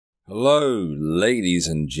Hello, ladies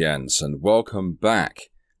and gents, and welcome back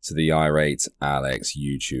to the Irate Alex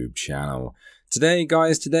YouTube channel. Today,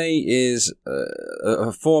 guys, is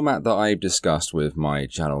a format that I've discussed with my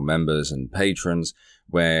channel members and patrons,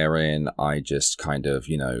 wherein I just kind of,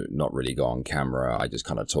 not really go on camera. I just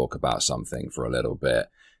kind of talk about something for a little bit,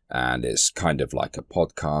 and it's kind of like a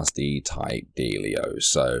podcasty type dealio.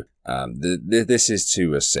 So this is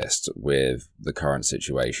to assist with the current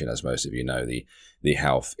situation, as most of you know, the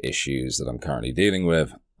health issues that I'm currently dealing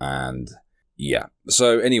with. And yeah,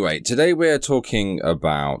 so anyway, today we're talking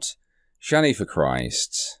about Shanny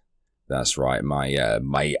ForChrist. That's right,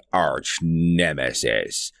 my arch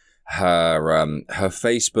nemesis. Her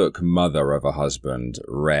Facebook mother of a husband,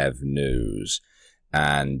 Rev News,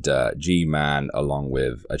 and Gman, along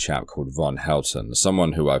with a chap called Von Helton,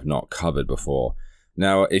 someone who I've not covered before.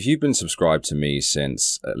 Now, if you've been subscribed to me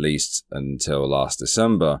since at least until last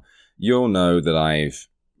December, you'll know that I've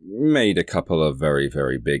made a couple of very,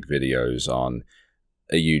 very big videos on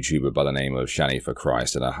a YouTuber by the name of Shanny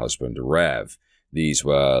ForChrist and her husband, Rev. These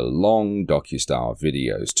were long docu-style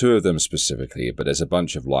videos, 2 of them specifically, but there's a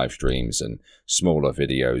bunch of live streams and smaller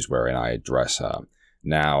videos wherein I address her.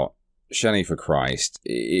 Now, Shanny ForChrist,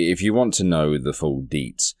 if you want to know the full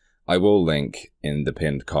deets, I will link in the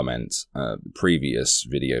pinned comment previous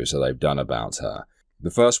videos that I've done about her. The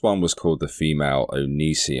first one was called The Female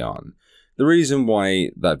Onision. The reason why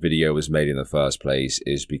that video was made in the first place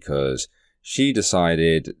is because she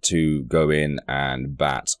decided to go in and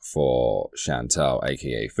bat for Chantel,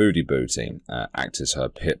 aka Foodie Booty, act as her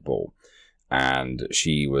pit bull. And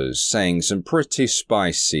she was saying some pretty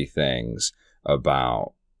spicy things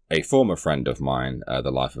about a former friend of mine, the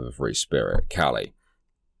life of a free spirit, Callie.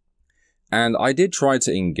 And I did try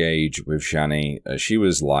to engage with Shanny. She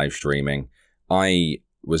was live streaming. I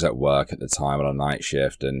was at work at the time on a night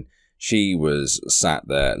shift, and she was sat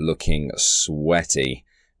there looking sweaty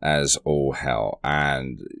as all hell.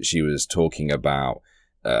 And she was talking about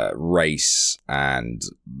race and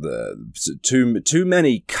the too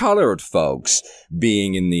many colored folks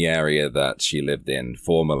being in the area that she lived in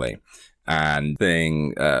formerly. And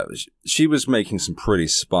she was making some pretty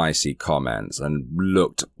spicy comments and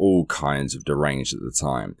looked all kinds of deranged at the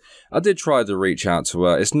time. I did try to reach out to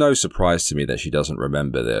her. It's no surprise to me that she doesn't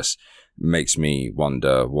remember this. Makes me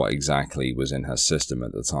wonder what exactly was in her system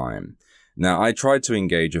at the time. Now, I tried to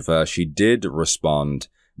engage with her. She did respond,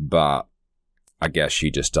 but I guess she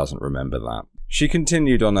just doesn't remember that. She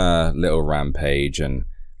continued on a little rampage, and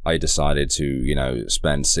I decided to,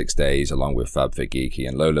 spend 6 days along with Fab4Geeky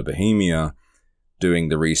and Lola Bohemia doing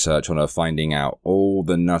the research on her, finding out all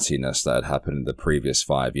the nuttiness that had happened in the previous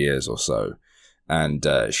 5 years or so. And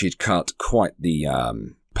she'd cut quite the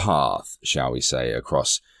path, shall we say,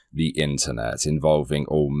 across the internet, involving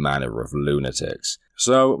all manner of lunatics.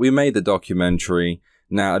 So we made the documentary.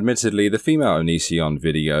 Now, admittedly, the Female Onision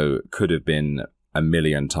video could have been a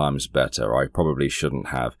million times better. I probably shouldn't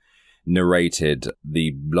have narrated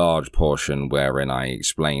the large portion wherein I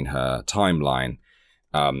explain her timeline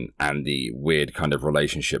and the weird kind of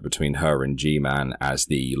relationship between her and Gman as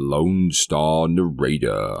the Lone Star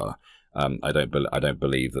narrator. I don't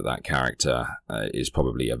believe that character is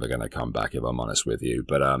probably ever going to come back, if I'm honest with you.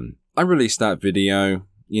 But I released that video,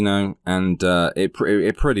 and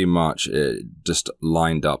it pretty much just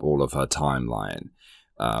lined up all of her timeline.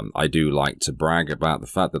 I do like to brag about the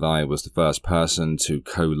fact that I was the first person to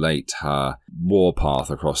collate her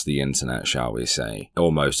warpath across the internet, shall we say,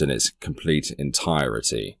 almost in its complete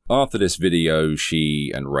entirety. After this video,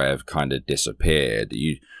 she and Rev kind of disappeared.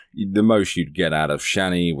 The most you'd get out of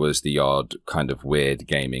Shanny was the odd kind of weird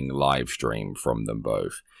gaming live stream from them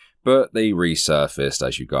both. But they resurfaced,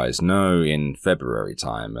 as you guys know, in February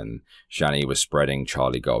time, and Shanny was spreading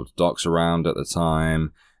Charlie Gold's docs around at the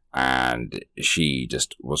time. And she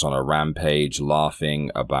just was on a rampage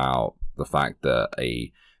laughing about the fact that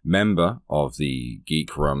a member of the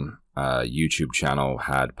Geek Room YouTube channel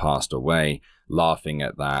had passed away, laughing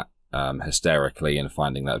at that hysterically and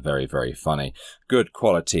finding that very, very funny. Good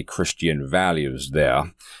quality Christian values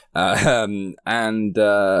there. Yeah,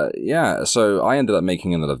 so I ended up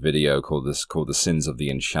making another video called The Sins of the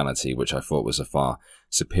Insanity, which I thought was a far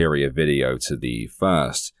superior video to the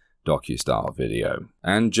first docu-style video.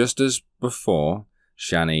 And just as before,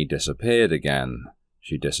 Shanny disappeared again.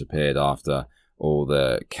 She disappeared after all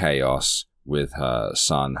the chaos with her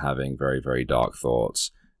son having very, very dark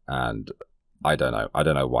thoughts, and I don't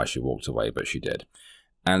know why she walked away, but she did.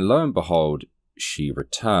 And lo and behold, she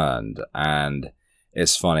returned. And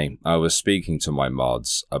it's funny, I was speaking to my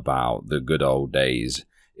mods about the good old days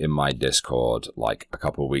in my Discord like a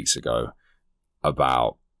couple of weeks ago,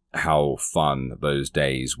 about how fun those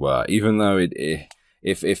days were, even though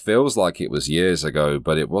it feels like it was years ago,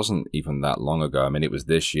 but it wasn't even that long ago. I mean, it was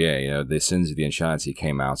this year. You know, the Sins of the Insanity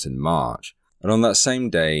came out in March. And on that same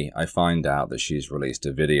day, I find out that she's released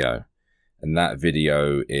a video. And that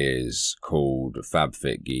video is called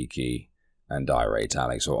FabFitGeeky and Irate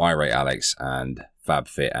Alex, or Irate Alex and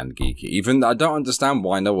FabFit and Geeky. Even I don't understand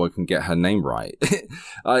why no one can get her name right.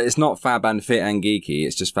 It's not Fab and Fit and Geeky,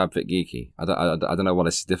 it's just FabFitGeeky. I don't know why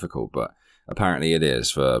this is difficult, but apparently it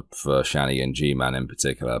is for Shanny and Gman in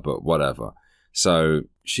particular, but whatever. So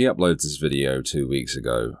she uploads this video 2 weeks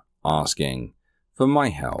ago asking for my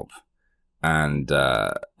help and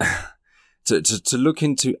to look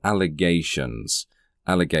into allegations,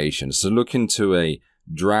 to look into a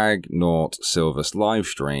Dragnaught Silvus live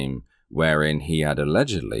stream wherein he had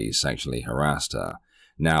allegedly sexually harassed her.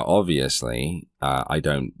 Now, obviously, I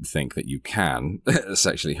don't think that you can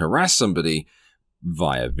sexually harass somebody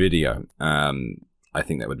via video. I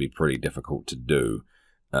think that would be pretty difficult to do.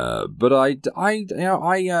 But I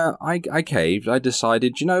caved. I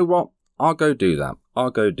decided, you know what? I'll go do that.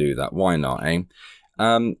 Why not, eh?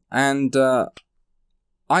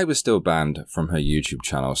 I was still banned from her YouTube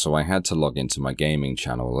channel, so I had to log into my gaming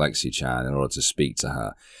channel, LexiChan, in order to speak to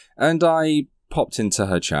her. And I popped into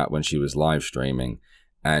her chat when she was live streaming,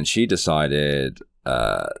 and she decided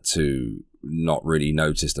to not really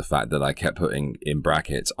notice the fact that I kept putting in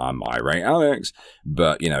brackets, I'm Irate Alex,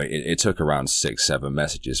 but, you know, it took around 6-7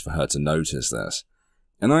 messages for her to notice this.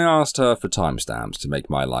 And I asked her for timestamps to make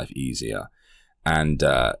my life easier. And,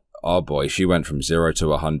 oh boy, she went from 0 to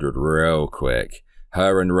 100 real quick.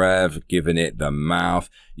 Her and Rev giving it the mouth.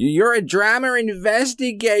 You're a drama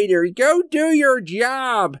investigator. Go do your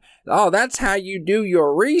job. Oh, that's how you do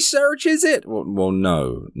your research, is it? Well,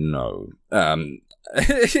 no.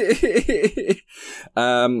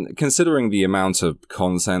 Considering the amount of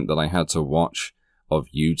content that I had to watch of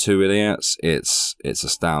you two idiots, it's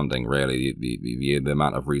astounding, really, the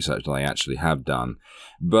amount of research that I actually have done.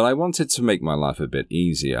 But I wanted to make my life a bit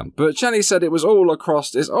easier. But Shanny said it was all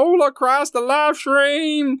across the live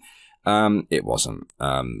stream. It wasn't.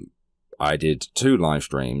 I did 2 live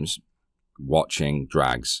streams watching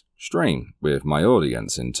Drag's stream with my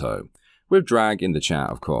audience in tow, with Drag in the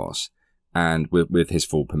chat, of course, and with his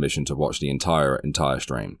full permission to watch the entire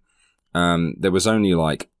stream. There was only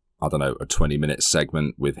like, I don't know, a 20-minute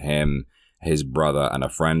segment with him, his brother, and a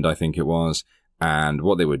friend, I think it was. And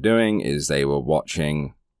what they were doing is they were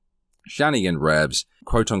watching Shanny and Rev's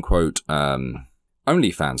quote-unquote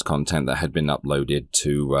OnlyFans content that had been uploaded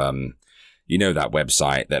to, you know, that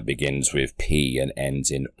website that begins with P and ends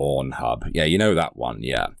in Ornhub. Yeah, you know that one,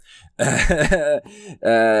 yeah.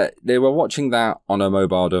 They were watching that on a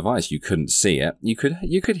mobile device. You couldn't see it. You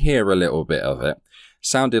could hear a little bit of it.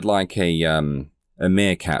 Sounded like a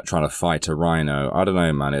meerkat trying to fight a rhino. I don't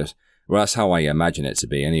know, man. Well, that's how I imagine it to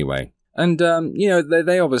be anyway. And, you know,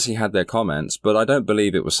 they obviously had their comments, but I don't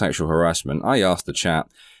believe it was sexual harassment. I asked the chat.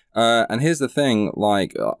 And here's the thing,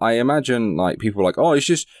 like, I imagine, like, people are like, oh, it's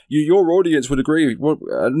just, your audience would agree. Well,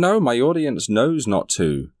 no, my audience knows not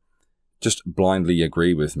to just blindly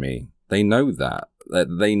agree with me. They know that.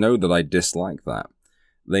 They know that I dislike that.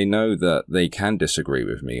 They know that they can disagree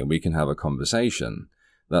with me and we can have a conversation.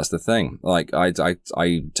 That's the thing. Like, I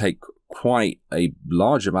take quite a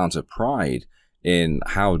large amount of pride in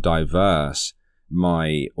how diverse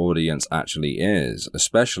my audience actually is,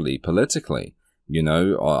 especially politically. You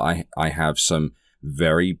know, I have some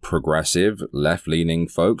very progressive, left-leaning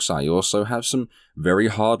folks. I also have some very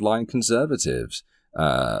hardline conservatives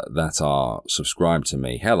that are subscribed to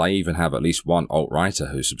me. Hell, I even have at least one alt-righter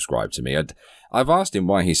who subscribed to me. I've asked him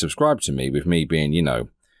why he subscribed to me, with me being, you know,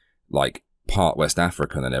 like, part West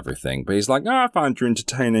African and everything, but he's like, oh, I find you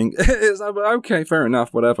entertaining. It's like, okay, fair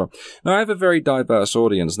enough, whatever. Now, I have a very diverse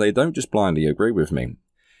audience. They don't just blindly agree with me.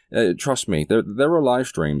 Trust me, there are live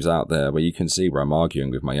streams out there where you can see where I'm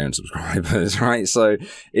arguing with my own subscribers, right? So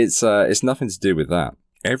it's nothing to do with that.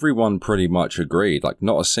 Everyone pretty much agreed. Like,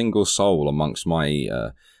 not a single soul amongst my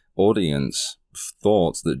audience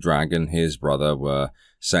thought that Drag and his brother were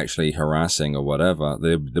sexually harassing or whatever.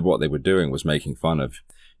 What they were doing was making fun of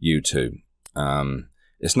you two.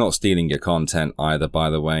 It's not stealing your content either, by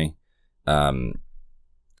the way.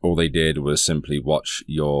 All they did was simply watch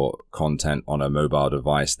your content on a mobile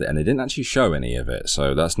device, and they didn't actually show any of it.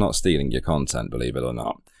 So that's not stealing your content, believe it or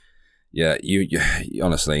not. Yeah, you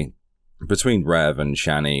honestly, between Rev and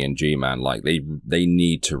Shanny and Gman, like, they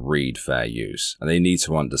need to read fair use, and they need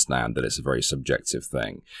to understand that it's a very subjective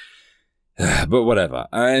thing. But whatever.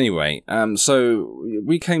 Anyway, so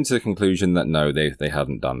we came to the conclusion that no, they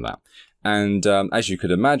hadn't done that. And as you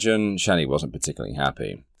could imagine, Shanny wasn't particularly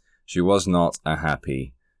happy. She was not a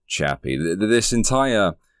happy chappy. This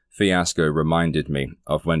entire fiasco reminded me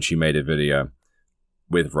of when she made a video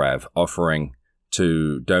with Rev offering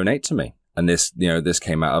to donate to me. And this, this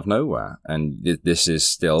came out of nowhere. And this is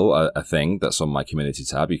still a thing that's on my community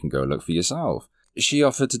tab. You can go look for yourself. She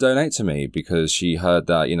offered to donate to me because she heard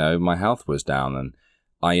that, my health was down. And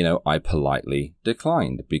I politely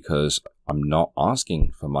declined because I'm not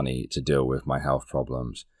asking for money to deal with my health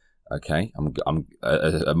problems. Okay, I'm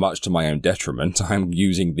much to my own detriment. I'm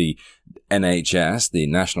using the NHS, the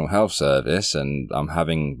National Health Service, and I'm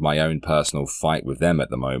having my own personal fight with them at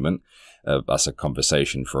the moment. That's a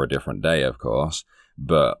conversation for a different day, of course.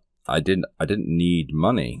 But I didn't need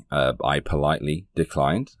money. I politely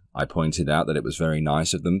declined. I pointed out that it was very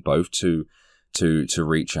nice of them both to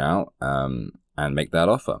reach out and make that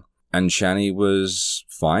offer. And Shanny was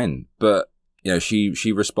fine, but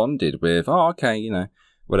she responded with, "Oh, okay,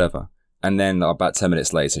 whatever." And then about 10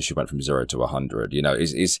 minutes later, she went from 0 to 100.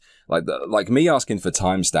 Is like me asking for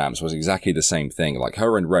timestamps was exactly the same thing. Like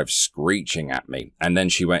her and Rev screeching at me, and then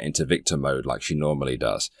she went into victim mode like she normally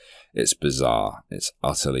does. It's bizarre. It's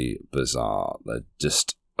utterly bizarre. They're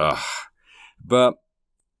just ugh. But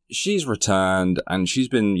she's returned, and she's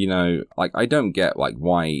been, I don't get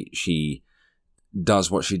why she does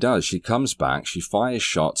what she does. She comes back, she fires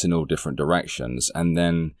shots in all different directions, and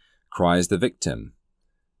then cries the victim.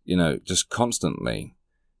 Just constantly,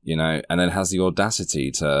 and then has the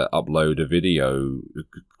audacity to upload a video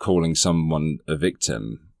calling someone a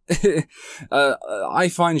victim. I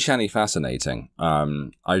find Shanny fascinating.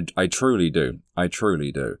 I truly do. I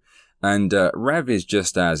truly do. And Rev is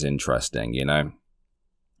just as interesting,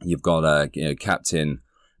 You've got Captain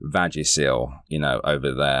Vagisil,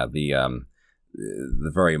 over there, the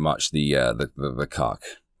very much the cuck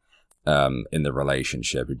in the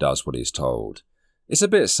relationship who does what he's told. It's a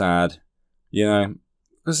bit sad,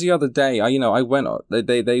 because the other day, I went,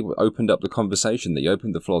 they opened up the conversation. They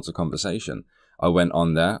opened the floor to conversation. I went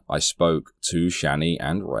on there. I spoke to Shanny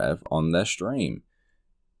and Rev on their stream.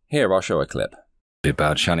 Here, I'll show a clip. Too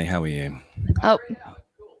bad, Shanny. How are you? Oh,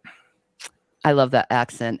 I love that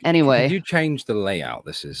accent. Anyway. Did you change the layout?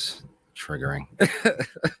 This is triggering.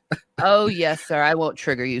 Oh, yes, sir. I won't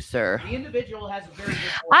trigger you, sir. The individual has a very good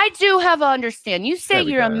point. I do have a understand. You say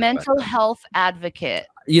you're a mental health advocate.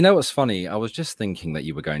 You know what's funny? I was just thinking that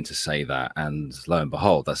you were going to say that, and lo and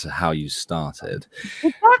behold, that's how you started.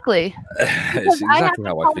 Exactly. It's exactly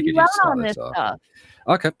how I figured you'd start this off.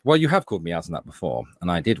 Okay, well, you have called me out on that before, and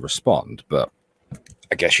I did respond, but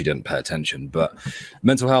I guess you didn't pay attention. But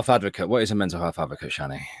mental health advocate, what is a mental health advocate,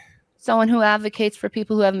 Shanny? Someone who advocates for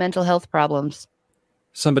people who have mental health problems.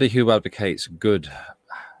 Somebody who advocates good,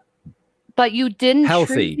 but you didn't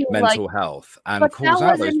healthy mental health and calls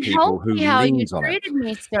out those people who leans on it.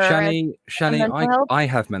 Me, sir, Shanny, I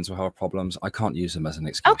have mental health problems. I can't use them as an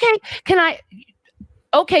excuse. Okay, can I?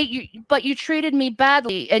 Okay, but you treated me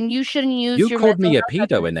badly, and you shouldn't use. You called me a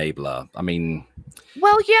pedo enabler. I mean.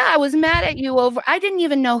 Well, yeah, I was mad at you over. I didn't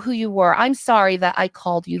even know who you were. I'm sorry that I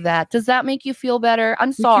called you that. Does that make you feel better?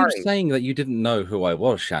 I'm sorry. You keep saying that you didn't know who I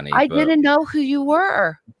was, Shanny. I didn't know who you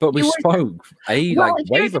were. But we spoke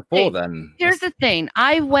way before then. Here's the thing.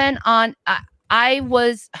 I went on. I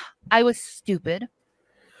was stupid,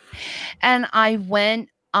 and I went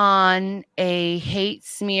on a hate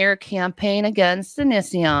smear campaign against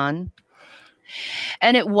Inision,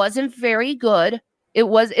 and it wasn't very good. It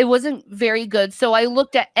wasn't very good. So I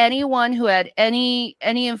looked at anyone who had any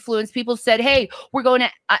influence. People said, "Hey, we're going to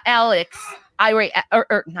Alex, Irate,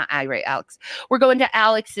 or not Irate, Alex. We're going to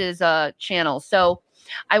Alex's channel." So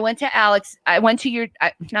I went to Alex. I went to your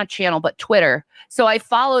not channel, but Twitter. So I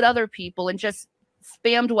followed other people and just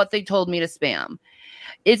spammed what they told me to spam.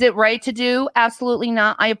 Is it right to do? Absolutely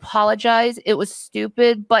not. I apologize. It was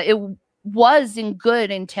stupid, but it was in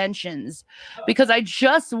good intentions, because I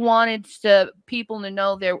just wanted people to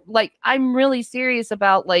know I'm really serious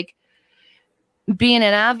about being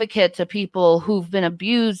an advocate to people who've been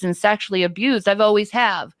abused and sexually abused. I've always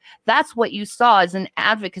have. That's what you saw as an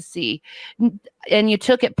advocacy, and you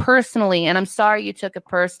took it personally, and I'm sorry you took it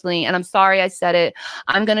personally, and I'm sorry I said it.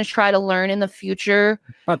 I'm going to try to learn in the future.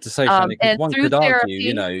 Not to say, Shanny, and one through could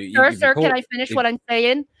therapy, argue, sir, can I finish what I'm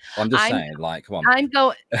saying? I'm just saying, come on.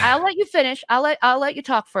 I'll let you finish. I'll let you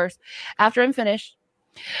talk first after I'm finished.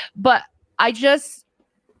 But I'm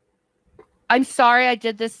sorry I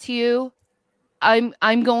did this to you.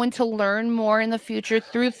 I'm going to learn more in the future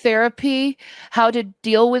through therapy, how to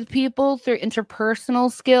deal with people through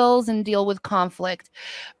interpersonal skills and deal with conflict,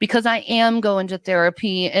 because I am going to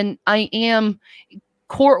therapy, and I am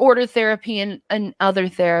court order therapy and other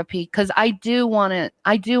therapy, because I do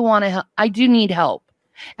need help.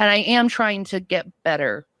 and I am trying to get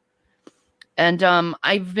better. And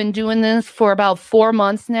I've been doing this for about 4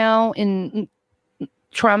 months now in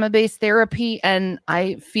trauma-based therapy, and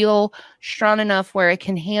I feel strong enough where I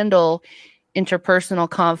can handle interpersonal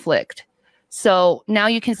conflict. So now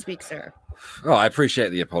you can speak, sir. Oh, I appreciate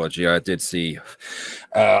the apology. I did see,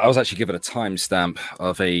 I was actually given a timestamp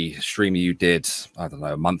of a stream you did, I don't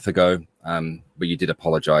know, a month ago, but you did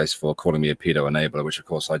apologize for calling me a pedo enabler, which of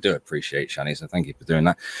course I do appreciate, Shanny, so thank you for doing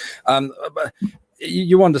that. But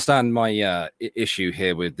you understand my issue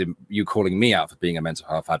here with you calling me out for being a mental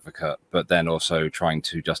health advocate, but then also trying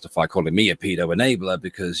to justify calling me a pedo enabler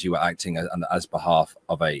because you were acting as behalf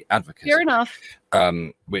of a advocate. Fair enough.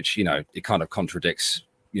 Which, you know, it kind of contradicts,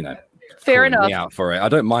 you know, fair enough. Me out for it. I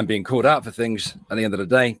don't mind being called out for things. At the end of the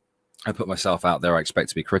day, I put myself out there. I expect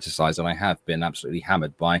to be criticized, and I have been absolutely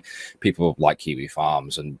hammered by people like Kiwi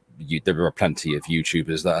Farms, and there are plenty of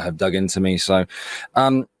YouTubers that have dug into me. So,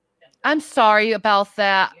 I'm sorry about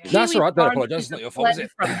that. That's all right. Don't Farms apologize. It's not your fault, is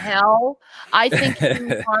it? From hell. I think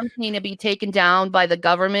Kiwi Farms need to be taken down by the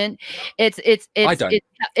government. It's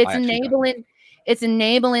enabling. It's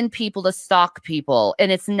enabling people to stalk people,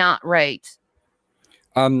 and it's not right.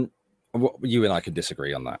 You and I can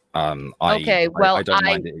disagree on that. Okay, well, I don't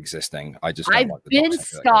mind it existing. I just don't I've like the been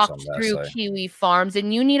stalked through Kiwi Farms,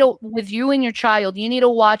 and you need to, with you and your child, you need to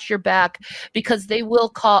watch your back because they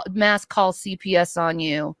will mass call CPS on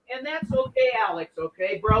you. And that's okay, Alex.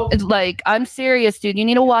 Okay, bro. Like, I'm serious, dude. You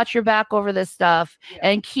need to watch your back over this stuff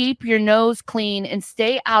and keep your nose clean and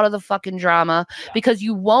stay out of the fucking drama because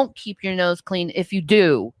you won't keep your nose clean if you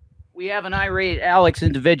do. We have an irate Alex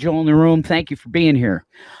individual in the room. Thank you for being here.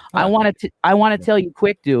 I want to tell you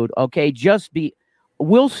quick, dude. Okay,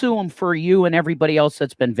 we'll sue them for you and everybody else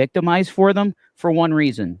that's been victimized for them for one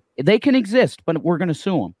reason. They can exist, but we're going to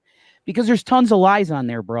sue them because there's tons of lies on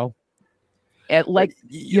there, bro.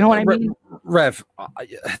 You know what I mean? Rev,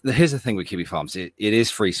 here's the thing with Kiwi Farms. It is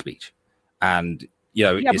free speech, and you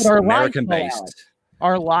know it's American based.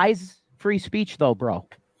 Are lies free speech though, bro?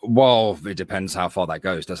 Well, it depends how far that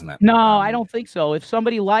goes, doesn't it? No, I don't think so. If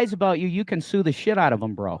somebody lies about you, you can sue the shit out of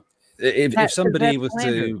them, bro. If somebody was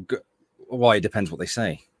to, well, it depends what they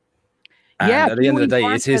say. And yeah, at the end of the day,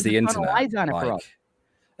 it is the internet. Lies on it, bro.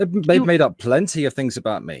 They've made up plenty of things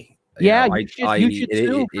about me. Yeah, you should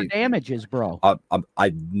sue for damages, bro. I'm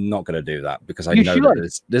not going to do that because I know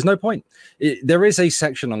that there's no point. There is a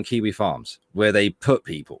section on Kiwi Farms where they put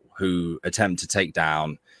people who attempt to take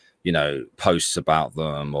down, you know, posts about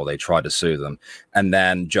them or they try to sue them. And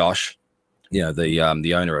then Josh, you know,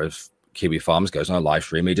 the owner of Kiwi Farms goes on a live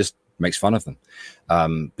stream. He just makes fun of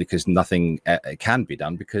them because nothing can be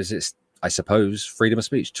done because it's, I suppose, freedom of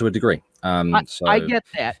speech to a degree. So I get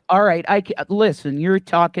that. All right. Listen, you're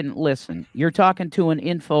talking to an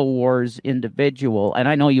InfoWars individual. And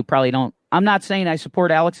I know you probably don't. I'm not saying I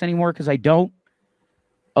support Alex anymore because I don't.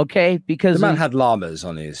 Okay. Because the man had llamas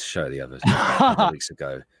on his show the other couple weeks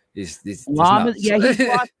ago. Llamas? Yeah, he's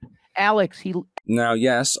lost. Alex, Now,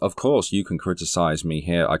 yes, of course, you can criticize me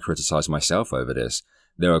here. I criticize myself over this.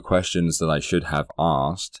 There are questions that I should have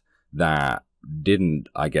asked that didn't,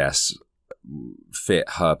 I guess, fit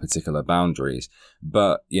her particular boundaries.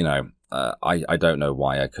 But, you know, I don't know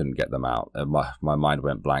why I couldn't get them out. My mind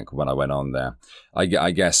went blank when I went on there.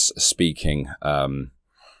 I guess speaking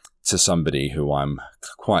to somebody who I'm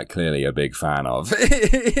quite clearly a big fan of,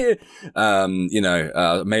 you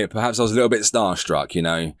know, maybe perhaps I was a little bit starstruck, you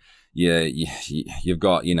know. You've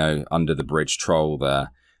got, you know, Under the Bridge Troll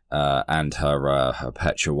there, and her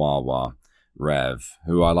pet Chihuahua, Rev,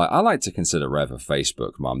 who I like to consider Rev a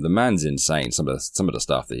Facebook mum. The man's insane. Some of the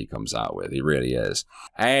stuff that he comes out with, he really is.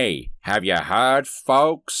 Hey, have you heard,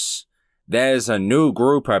 folks? There's a new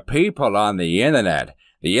group of people on the internet.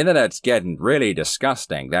 The internet's getting really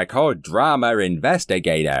disgusting. They're called drama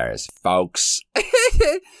investigators, folks.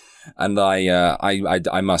 And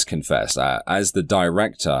I must confess, as the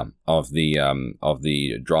director of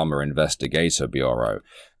the Drama Investigator Bureau,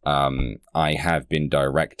 I have been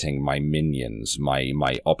directing my minions,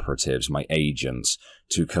 my operatives, my agents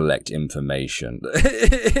to collect information.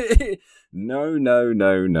 No.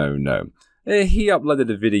 He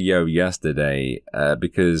uploaded a video yesterday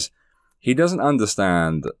because he doesn't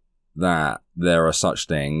understand that there are such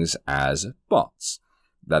things as bots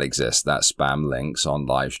that exist, that spam links on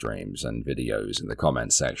live streams and videos in the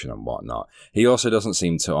comment section and whatnot. He also doesn't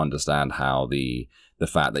seem to understand how the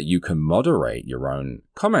fact that you can moderate your own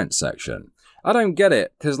comment section. I don't get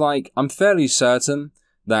it, because like I'm fairly certain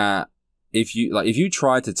that if you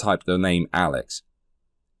try to type the name Alex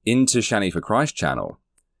into Shanny ForChrist channel,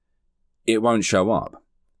 it won't show up.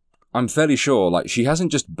 I'm fairly sure, like, she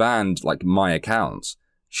hasn't just banned like my accounts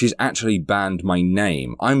She's actually banned my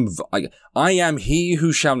name. I am he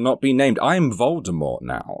who shall not be named. I am Voldemort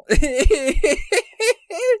now.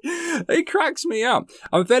 It cracks me up.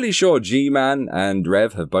 I'm fairly sure Gman and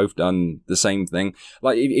Rev have both done the same thing.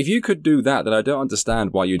 Like, if you could do that, then I don't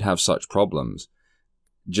understand why you'd have such problems.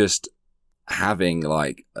 Just having,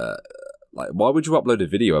 like, why would you upload a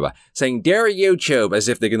video about saying, "Dear YouTube," as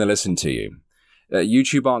if they're going to listen to you?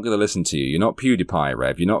 YouTube aren't going to listen to you. You're not PewDiePie,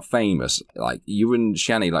 Rev. You're not famous. Like, you and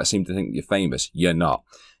Shanny, like, seem to think you're famous. You're not.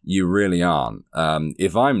 You really aren't.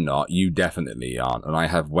 If I'm not, you definitely aren't. And I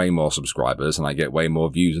have way more subscribers and I get way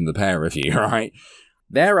more views than the pair of you, right?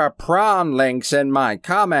 There are prawn links in my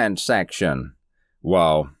comment section.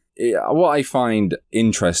 Well, what I find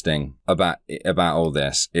interesting about all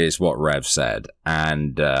this is what Rev said.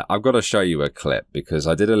 And I've got to show you a clip because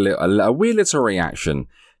I did a wee little reaction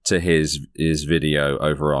to his video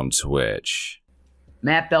over on Twitch.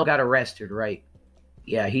 Matt Bell got arrested, right?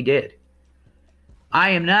 Yeah, he did.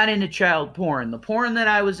 I am not into child porn. The porn that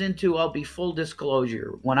I was into, I'll be full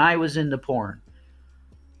disclosure. When I was into porn,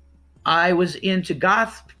 I was into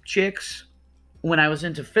goth chicks. When I was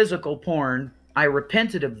into physical porn, I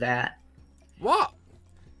repented of that. What?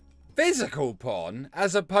 Physical porn?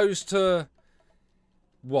 As opposed to...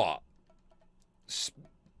 what?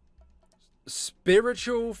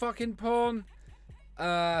 Spiritual fucking porn?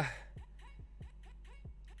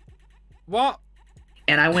 What?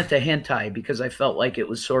 And I went to hentai because I felt like it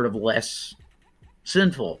was sort of less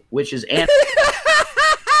sinful, which is...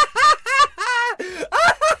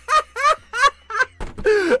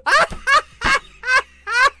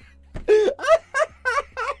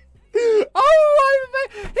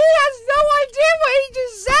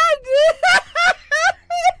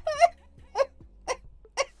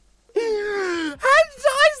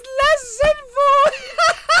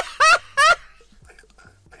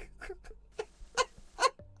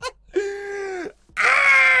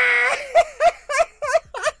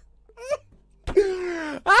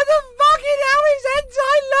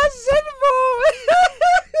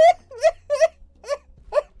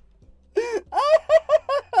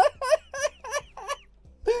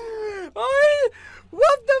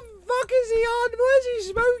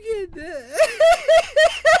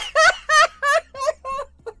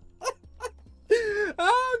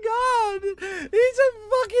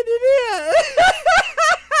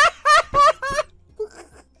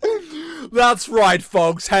 That's right,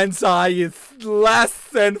 folks. Hentai is less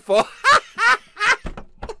sinful.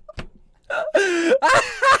 The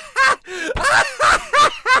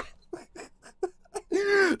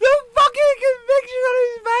fucking conviction on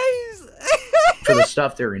his face. For the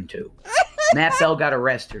stuff they're into. Matt Bell got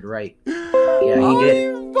arrested, right? Yeah, he did.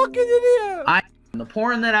 You fucking idiot. The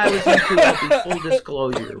porn that I was into, I'll be full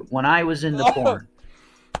disclosure. When I was into porn,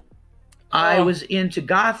 I was into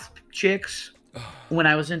goth chicks. When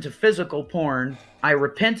I was into physical porn, I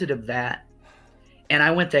repented of that, and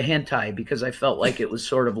I went to hentai because I felt like it was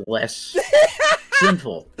sort of less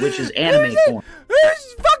sinful, which is anime porn. What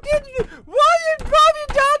have you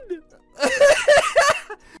done?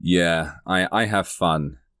 Yeah, I have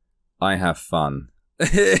fun. I have fun.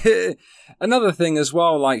 Another thing as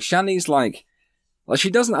well, like, Shanny's like she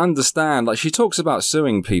doesn't understand. Like, she talks about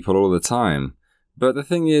suing people all the time. But the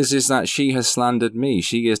thing is that she has slandered me.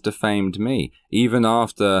 She has defamed me, even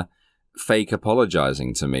after fake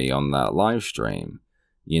apologizing to me on that live stream.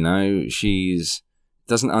 You know,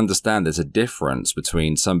 doesn't understand there's a difference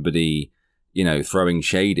between somebody, you know, throwing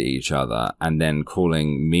shade at each other and then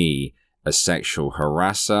calling me a sexual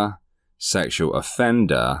harasser, sexual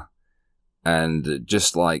offender, and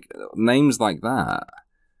just, like, names like that.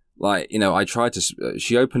 Like, you know, I tried to...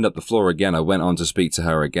 she opened up the floor again. I went on to speak to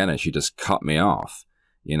her again, and she just cut me off.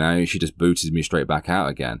 You know, she just booted me straight back out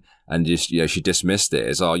again. And just, you know, she dismissed it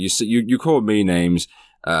as, "Oh, you called me names.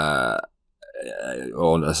 Oh,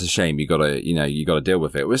 that's a shame. You gotta deal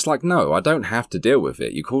with it." It's like, no, I don't have to deal with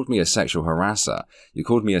it. You called me a sexual harasser. You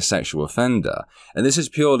called me a sexual offender. And this is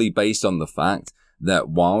purely based on the fact that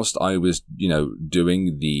whilst I was, you know,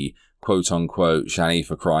 doing the quote-unquote Shanny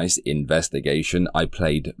ForChrist investigation, I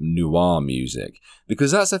played noir music.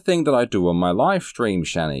 Because that's a thing that I do on my live stream,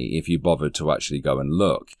 Shanny, if you bothered to actually go and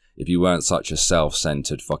look. If you weren't such a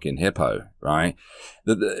self-centered fucking hippo, right?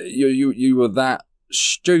 You were that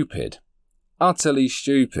stupid. Utterly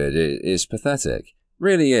stupid. It is pathetic.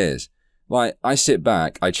 Really is. Like, I sit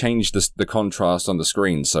back, I change the contrast on the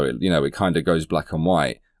screen so it, you know, it kind of goes black and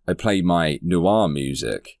white. I play my noir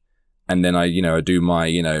music. And then I do my,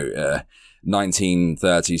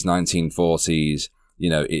 1930s, 1940s,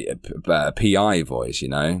 PI voice,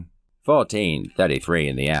 14:33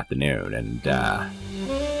 in the afternoon. And,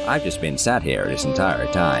 I've just been sat here this entire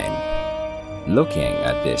time, looking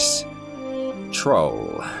at this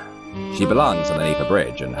troll. She belongs underneath a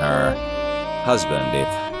bridge, and her husband,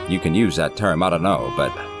 if you can use that term, I don't know,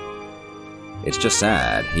 but it's just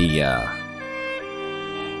sad.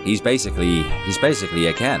 He's basically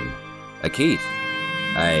a Ken, a Keith,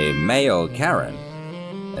 a male Karen,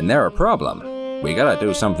 and they're a problem. We gotta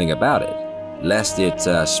do something about it, lest it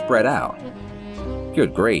spread out.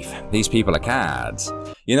 Good grief, these people are cards.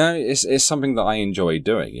 You know, it's something that I enjoy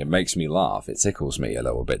doing. It makes me laugh. It tickles me a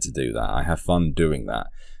little bit to do that. I have fun doing that.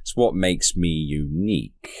 It's what makes me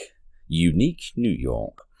unique. Unique New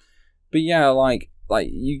York. But yeah, like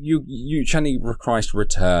Shanny ForChrist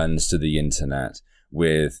returns to the internet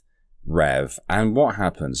with Rev, and what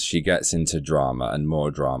happens? She gets into drama and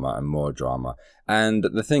more drama and more drama. And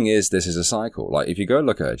the thing is, this is a cycle. Like, if you go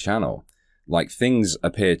look at her channel, like, things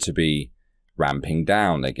appear to be ramping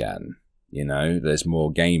down again. You know, there's more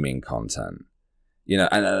gaming content. You know,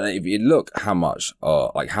 and if you look how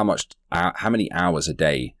many hours a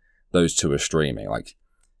day those two are streaming, like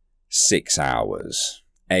 6 hours,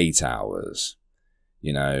 8 hours,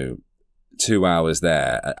 you know, 2 hours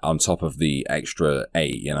there on top of the extra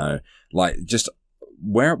 8, you know, like, just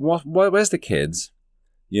where's the kids,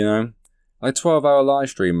 you know, like 12-hour live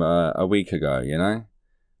stream a week ago, you know,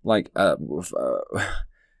 like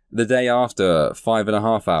the day after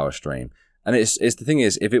 5.5 hour stream. And it's the thing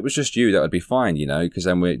is, if it was just you, that would be fine, you know, because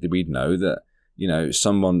then we'd know that, you know,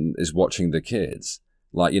 someone is watching the kids.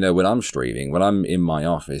 Like, you know, when I'm streaming, when I'm in my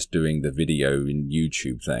office doing the video and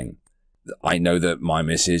YouTube thing, I know that my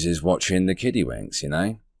missus is watching the kiddie winks, you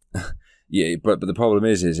know? Yeah, but the problem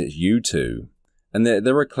is it's you two. And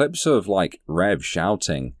there are clips of, like, Rev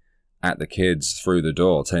shouting at the kids through the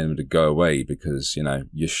door, telling them to go away because, you know,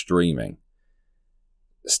 you're streaming.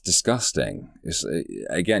 It's disgusting.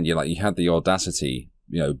 Again, you had the audacity,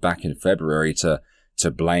 you know, back in February to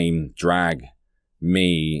blame Drag,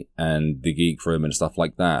 me, and the Geek Room and stuff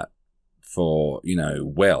like that for, you know,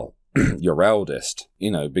 Will, your eldest,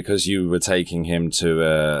 you know, because you were taking him to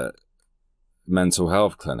a mental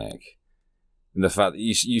health clinic. And the fact that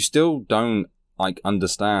you still don't, like,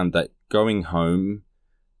 understand that going home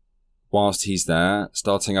whilst he's there,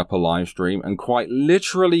 starting up a live stream, and quite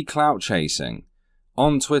literally clout chasing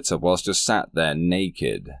on Twitter whilst just sat there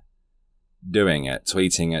naked doing it,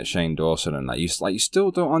 tweeting at Shane Dawson and that. You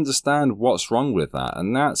still don't understand what's wrong with that,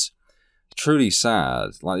 and that's truly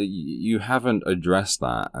sad. Like, you haven't addressed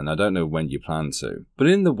that, and I don't know when you plan to. But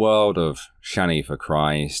in the world of Shanny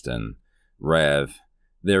ForChrist and Rev,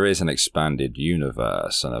 there is an expanded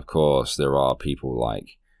universe, and of course there are people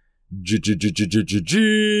like Gman.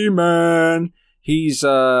 He's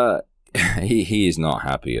he is not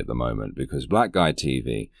happy at the moment because Black Guy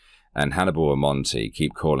TV and Hannibal and Monty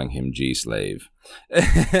keep calling him G-Slave.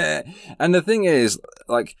 And the thing is,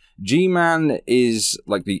 like, Gman is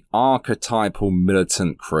like the archetypal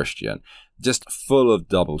militant Christian, just full of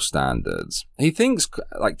double standards. He thinks,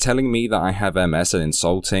 like, telling me that I have MS and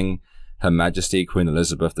insulting Her Majesty Queen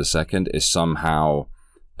Elizabeth II is somehow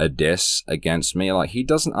a diss against me. Like, he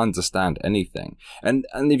doesn't understand anything. And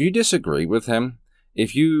if you disagree with him,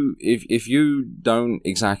 if you don't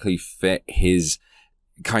exactly fit his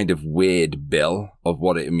kind of weird bill of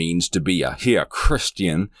what it means to be a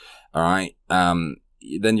Christian, all right,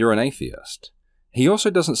 then you're an atheist. He also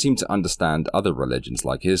doesn't seem to understand other religions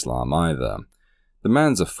like Islam either. The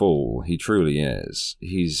man's a fool. He truly is.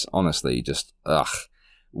 He's honestly just,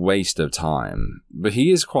 waste of time. But he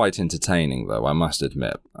is quite entertaining, though, I must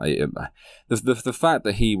admit. The fact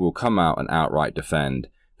that he will come out and outright defend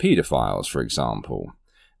pedophiles, for example,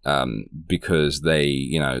 because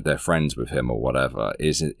they're friends with him or whatever,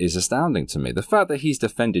 is astounding to me. The fact that he's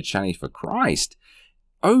defended Shanny ForChrist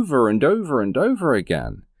over and over and over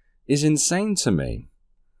again is insane to me.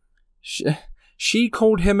 She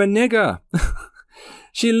called him a nigger.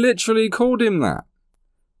 She literally called him that.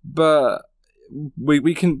 But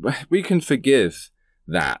we can forgive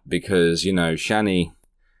that because, you know, Shanny's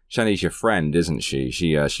your friend, isn't she?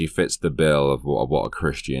 She fits the bill of what a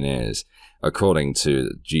Christian is, according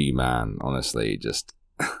to Gman. Honestly, just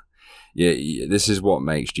yeah, this is what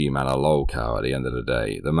makes Gman a lolcow at the end of the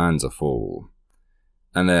day. The man's a fool,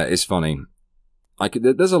 and it's funny.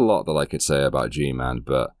 There's a lot that I could say about Gman,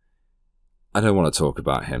 but I don't want to talk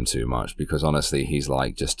about him too much because honestly, he's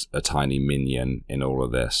like just a tiny minion in all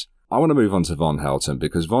of this. I want to move on to Von Helton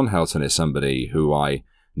because Von Helton is somebody who I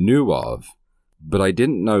knew of, but I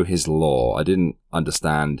didn't know his lore. I didn't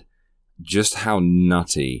understand just how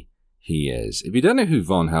nutty he is. If you don't know who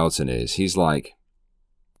Von Helton is, he's like,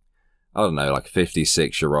 I don't know, like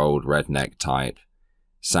 56-year-old redneck type.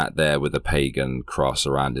 sat there with a pagan cross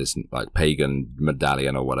around his, like, pagan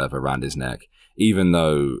medallion or whatever around his neck, even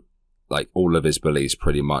though, like, all of his beliefs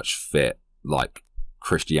pretty much fit, like,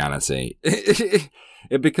 Christianity.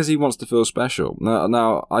 Because he wants to feel special.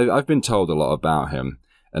 Now I've been told a lot about him,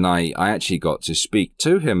 and I actually got to speak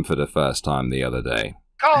to him for the first time the other day.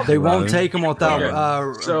 They won't take him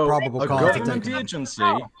without so probable a cause. government agency,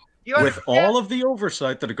 with all of the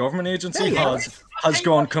oversight that a government agency has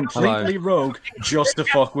gone completely rogue just to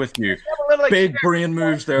fuck with you. Big brain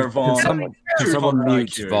moves there, Vaughn. Can someone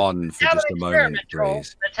mute Vaughn for just a moment,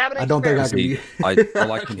 please? I don't think I can.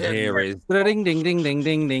 All I can hear is ding, ding, ding, ding,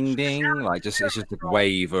 ding, ding, ding. Like, it's just a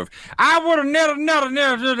wave of, I would have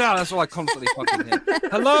never. That's all I constantly fucking hear.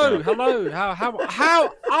 Hello.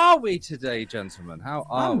 How are we today, gentlemen? How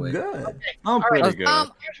are we? Good. I'm pretty good.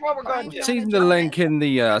 Here's what we're going to do. Seen the link in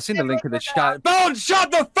the chat. Vaughn,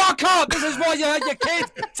 shut the fuck up! This is why you had your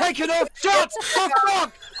kids taken off. Shut the fuck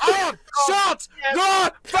up! Shut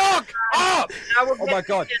the fuck up! Oh my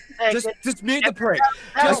god! Just mute the prick.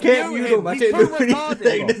 I can't mute him. I can't do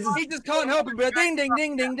anything. He just can't help it. But ding, ding,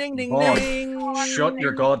 ding, ding, ding, ding, Vaughn, ding. shut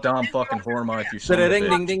your goddamn fucking whore mouth, you son of a Ding,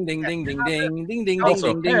 bitch. ding, ding, ding, ding, ding, ding, ding,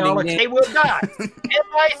 Also, ding, ding, hey, ding, Alex, ding. They will die. And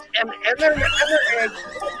mice and their eggs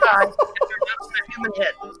will die if they're not in a human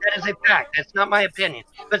head. That is a fact. That's not my opinion.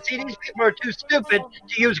 But see, these people are too stupid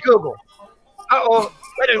to use Google. Uh-oh.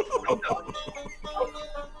 Wait a minute.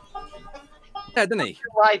 Yeah, didn't he?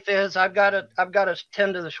 Life is I've got to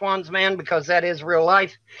tend to the Schwann's man because that is real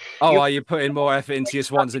life. Oh, are you putting more effort into your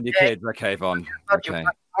swans than your kids? Okay, Vaughn. Okay.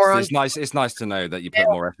 It's nice to know that you put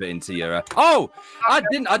more effort into your. Oh, I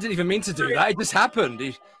didn't even mean to do that. It just happened.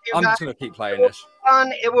 I'm just gonna keep playing this.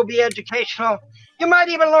 Fun. It will be educational. You might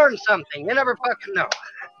even learn something. You never fucking know.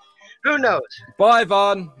 Who knows? Bye,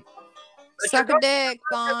 Vaughn. Suck a dick,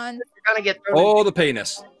 Vaughn. You're gonna get thrown. Oh, the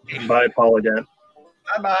penis. Bye, Paul again.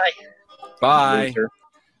 Bye-bye. Bye. Loser.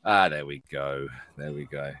 There we go. There we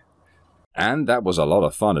go. And that was a lot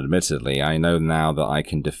of fun, admittedly. I know now that I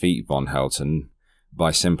can defeat Von Helton by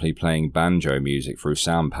simply playing banjo music through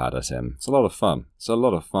soundpad at him. It's a lot of fun. It's a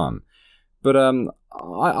lot of fun. But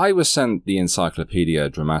I was sent the Encyclopedia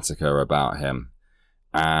Dramatica about him,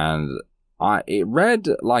 and it read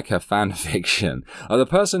like a fan fiction. The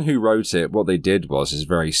person who wrote it, what they did is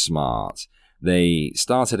very smart. They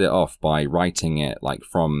started it off by writing it like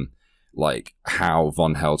from like how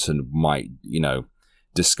Von Helton might,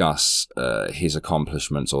 discuss his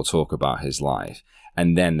accomplishments or talk about his life.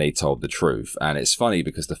 And then they told the truth. And it's funny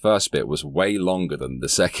because the first bit was way longer than the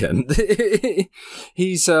second.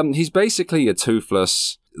 He's basically a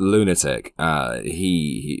toothless lunatic.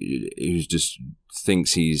 He just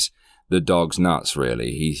thinks he's the dog's nuts,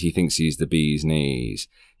 really. He thinks he's the bee's knees.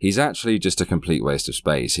 He's actually just a complete waste of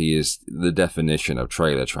space. He is the definition of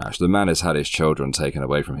trailer trash. The man has had his children taken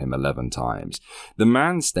away from him 11 times. The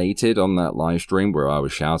man stated on that live stream where I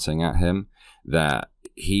was shouting at him that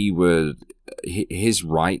his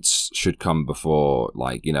rights should come before,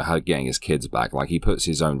 getting his kids back. Like, he puts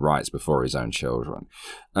his own rights before his own children.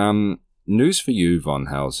 News for you, Von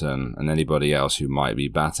Helton, and anybody else who might be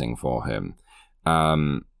batting for him.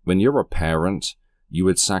 When you're a parent, you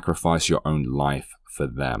would sacrifice your own life for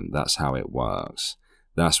them. That's how it works.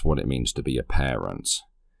 That's what it means to be a parent.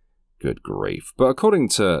 Good grief. But according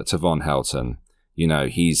to Von Helton,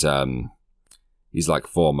 he's like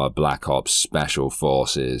former Black Ops Special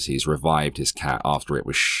Forces. He's revived his cat after it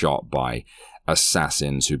was shot by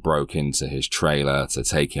assassins who broke into his trailer to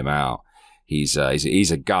take him out. He's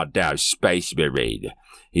a goddamn space marine.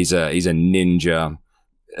 He's a ninja.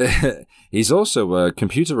 He's also a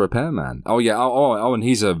computer repairman. Oh yeah. Oh, and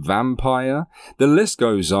he's a vampire. The list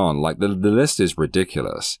goes on. Like the list is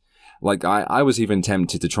ridiculous. Like I was even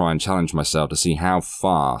tempted to try and challenge myself to see how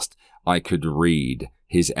fast I could read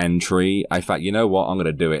his entry. In fact, you know what? I'm going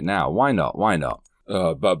to do it now. Why not? Why not?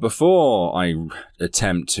 But before I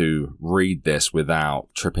attempt to read this without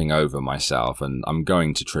tripping over myself, and I'm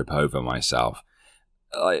going to trip over myself,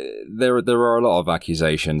 there are a lot of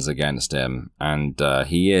accusations against him, and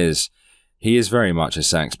he is very much a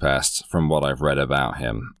sex pest from what I've read about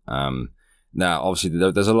him. Now, obviously,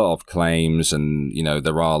 there's a lot of claims, and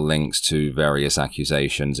there are links to various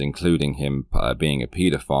accusations, including him being a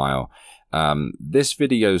pedophile. This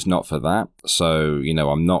video's not for that, so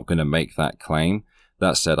I'm not going to make that claim.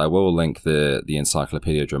 That said, I will link the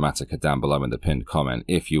Encyclopedia Dramatica down below in the pinned comment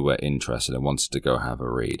if you were interested and wanted to go have a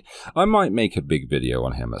read. I might make a big video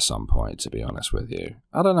on him at some point, to be honest with you.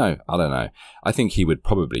 I don't know. I think he would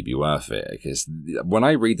probably be worth it, because when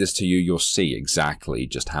I read this to you, you'll see exactly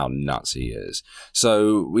just how nuts he is.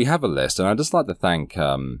 So we have a list, and I'd just like to thank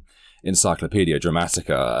Encyclopedia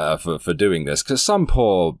Dramatica for doing this, because some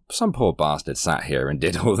poor bastard sat here and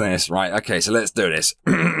did all this, right? Okay, so let's do this.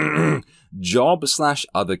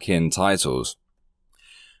 Job/other kin titles.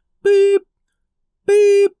 Beep,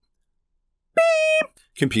 beep, beep.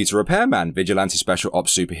 Computer repairman, vigilante special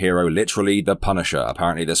ops superhero, literally the Punisher.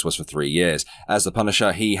 Apparently this was for 3 years. As the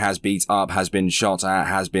Punisher, he has beat up, has been shot at,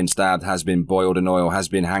 has been stabbed, has been boiled in oil, has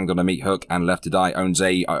been hanged on a meat hook and left to die,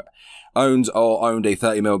 owned a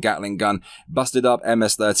 30mm Gatling gun, busted up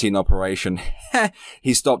MS-13 operation.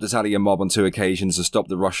 He stopped Italian mob on 2 occasions to stop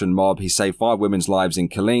the Russian mob. He saved 5 women's lives in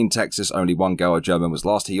Killeen, Texas. Only 1 girl, a German, was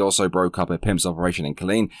lost. He also broke up a pimp's operation in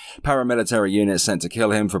Killeen. Paramilitary units sent to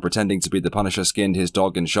kill him for pretending to be the Punisher skinned his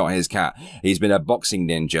dog and shot his cat. He's been a boxing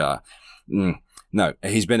ninja. No,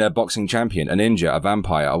 he's been a boxing champion, a ninja, a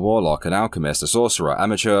vampire, a warlock, an alchemist, a sorcerer,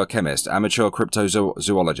 amateur chemist, amateur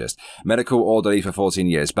cryptozoologist, medical orderly for 14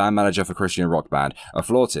 years, band manager for Christian rock band, a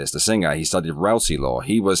flautist, a singer. He studied royalty law.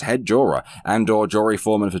 He was head juror and/or jury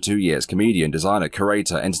foreman for 2 years, comedian, designer,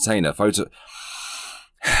 curator, entertainer,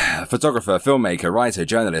 photographer, filmmaker, writer,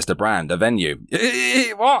 journalist, a brand, a venue.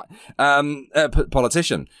 What?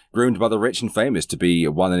 Politician, groomed by the rich and famous to be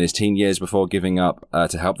one in his teen years before giving up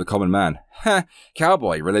to help the common man.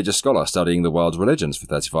 Cowboy, religious scholar, studying the world's religions for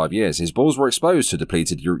 35 years. His balls were exposed to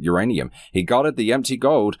depleted uranium. He guarded the empty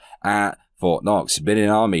gold at Fort Knox, been in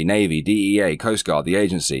Army, Navy, DEA, Coast Guard, the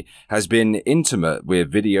agency, has been intimate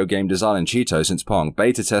with video game design and Cheeto since Pong,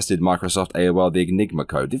 beta tested Microsoft AOL the Enigma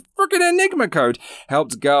code. The freaking Enigma code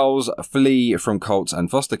helped girls flee from cults and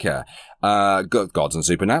foster care. Gods and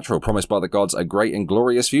supernatural, promised by the gods a great and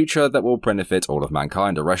glorious future that will benefit all of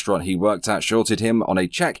mankind. A restaurant he worked at shorted him on a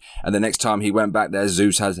check, and the next time he went back there,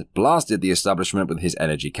 Zeus has blasted the establishment with his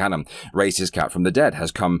energy cannon. Raised his cat from the dead,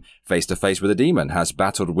 has come face to face with a demon, has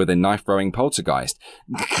battled with a knife-throwing poltergeist.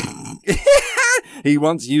 He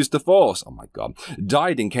once used the Force. Oh my god.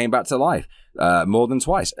 Died and came back to life. More than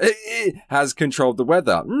twice. Has controlled the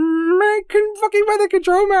weather. Fucking weather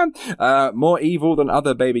control, man. More evil than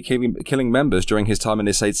other baby killing members during his time in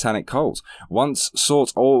his satanic cult. Once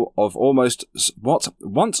sort of almost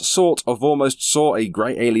saw a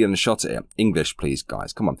grey alien shot at him. English, please,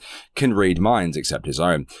 guys. Come on. Can read minds except his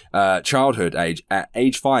own. Childhood age. At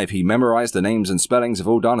age 5, he memorized the names and spellings of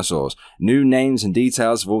all dinosaurs. Knew names and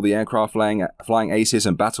details of all the aircraft flying aces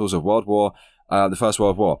and battles of the First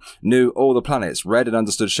World War. Knew all the planets, read and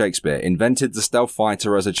understood Shakespeare. Invented the stealth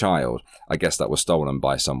fighter as a child. I guess that was stolen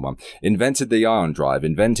by someone. Invented the ion drive.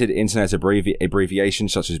 Invented internet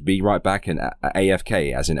abbreviations such as be right back and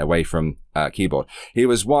AFK, as in away from keyboard. He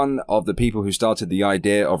was one of the people who started the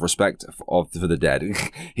idea of respect for the dead.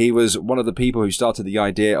 He was one of the people who started the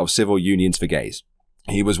idea of civil unions for gays.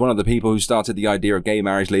 He was one of the people who started the idea of gay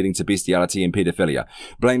marriage leading to bestiality and paedophilia.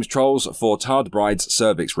 Blames trolls for tarred bride's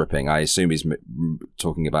cervix ripping. I assume he's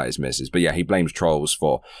talking about his missus. But yeah, he blames trolls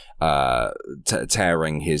for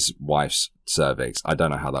tearing his wife's cervix. I don't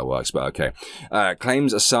know how that works, but okay.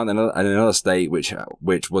 Claims a son in another state, which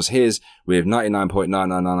was his, with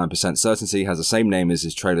 99.9999% certainty, has the same name as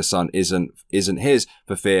his trailer son, isn't his,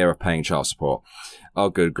 for fear of paying child support. Oh,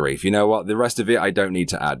 good grief. You know what? The rest of it I don't need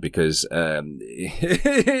to add because I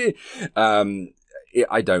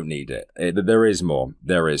don't need it. There is more.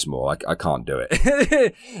 There is more. I can't do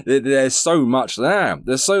it. There's so much there.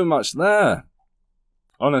 There's so much there.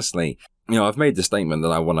 Honestly. You know, I've made the statement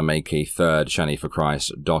that I want to make a third Shanny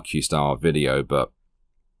ForChrist docu-style video, but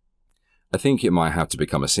I think it might have to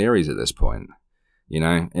become a series at this point. You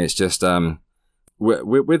know, it's just,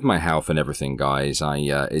 with my health and everything, guys,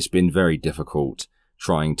 it's been very difficult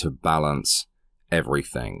trying to balance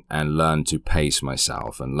everything and learn to pace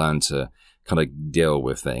myself and learn to kind of deal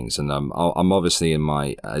with things. And I'm obviously in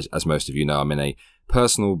as most of you know, I'm in a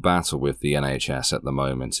personal battle with the NHS at the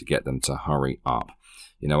moment to get them to hurry up.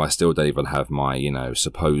 You know, I still don't even have my, you know,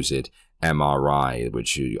 supposed MRI,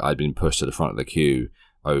 which I'd been pushed to the front of the queue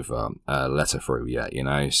over letter through yet, you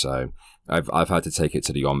know, so I've had to take it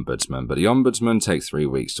to the Ombudsman, but the Ombudsman takes 3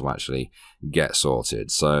 weeks to actually get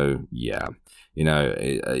sorted. So yeah, you know,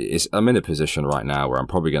 I'm in a position right now where I'm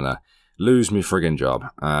probably going to lose my friggin' job.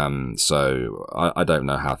 So I don't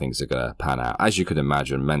know how things are going to pan out. As you could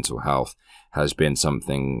imagine, mental health has been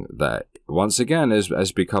something that once again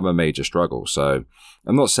has become a major struggle. So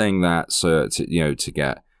I'm not saying that to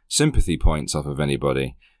get sympathy points off of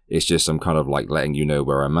anybody. It's just I'm kind of like letting you know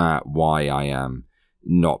where I'm at, why I am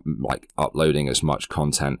not like uploading as much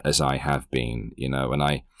content as I have been, you know. And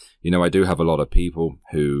I do have a lot of people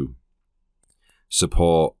who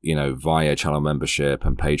support, you know, via channel membership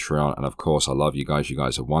and Patreon, and of course I love you guys. You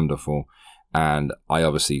guys are wonderful, and I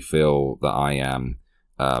obviously feel that I am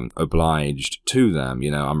obliged to them.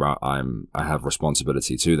 You know, I have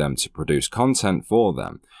responsibility to them to produce content for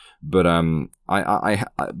them. But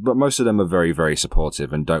but most of them are very, very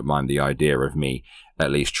supportive and don't mind the idea of me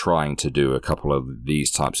at least trying to do a couple of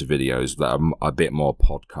these types of videos that are a bit more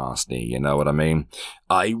podcasty. You know what I mean?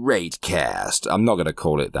 Irate cast. I'm not going to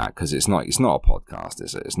call it that because it's not a podcast,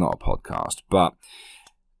 is it? It's not a podcast. But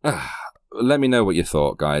let me know what you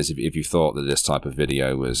thought, guys. If you thought that this type of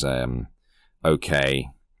video was okay.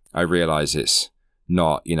 I realize it's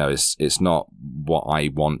not. You know, it's not what I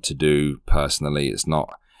want to do personally. It's not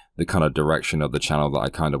the kind of direction of the channel that I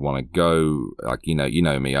kind of want to go. Like, you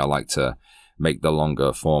know me, I like to make the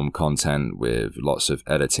longer form content with lots of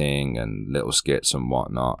editing and little skits and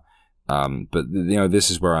whatnot. But you know,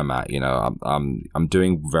 this is where I'm at. You know, I'm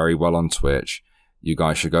doing very well on Twitch. You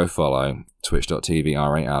guys should go follow twitch.tv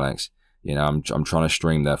iratealex. You know, I'm trying to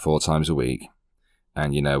stream there 4 times a week,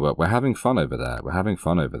 and you know, we're having fun over there. We're having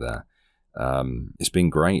fun over there. It's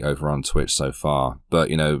been great over on Twitch so far,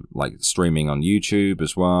 but you know, like streaming on YouTube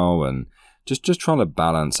as well, and just trying to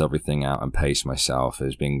balance everything out and pace myself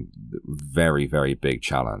has been very, very big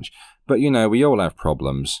challenge. But you know, we all have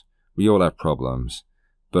problems.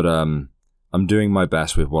 But I'm doing my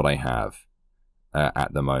best with what I have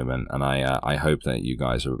at the moment, and I hope that you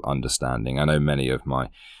guys are understanding. I know many of my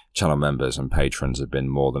channel members and patrons have been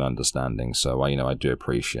more than understanding, so I do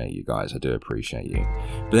appreciate you guys. I do appreciate you.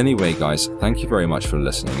 But anyway, guys, thank you very much for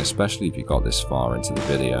listening, especially if you got this far into the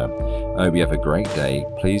video. I hope you have a great day.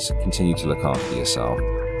 Please continue to look after yourself,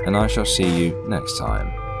 and I shall see you next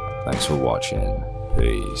time. Thanks for watching.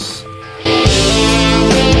 Peace.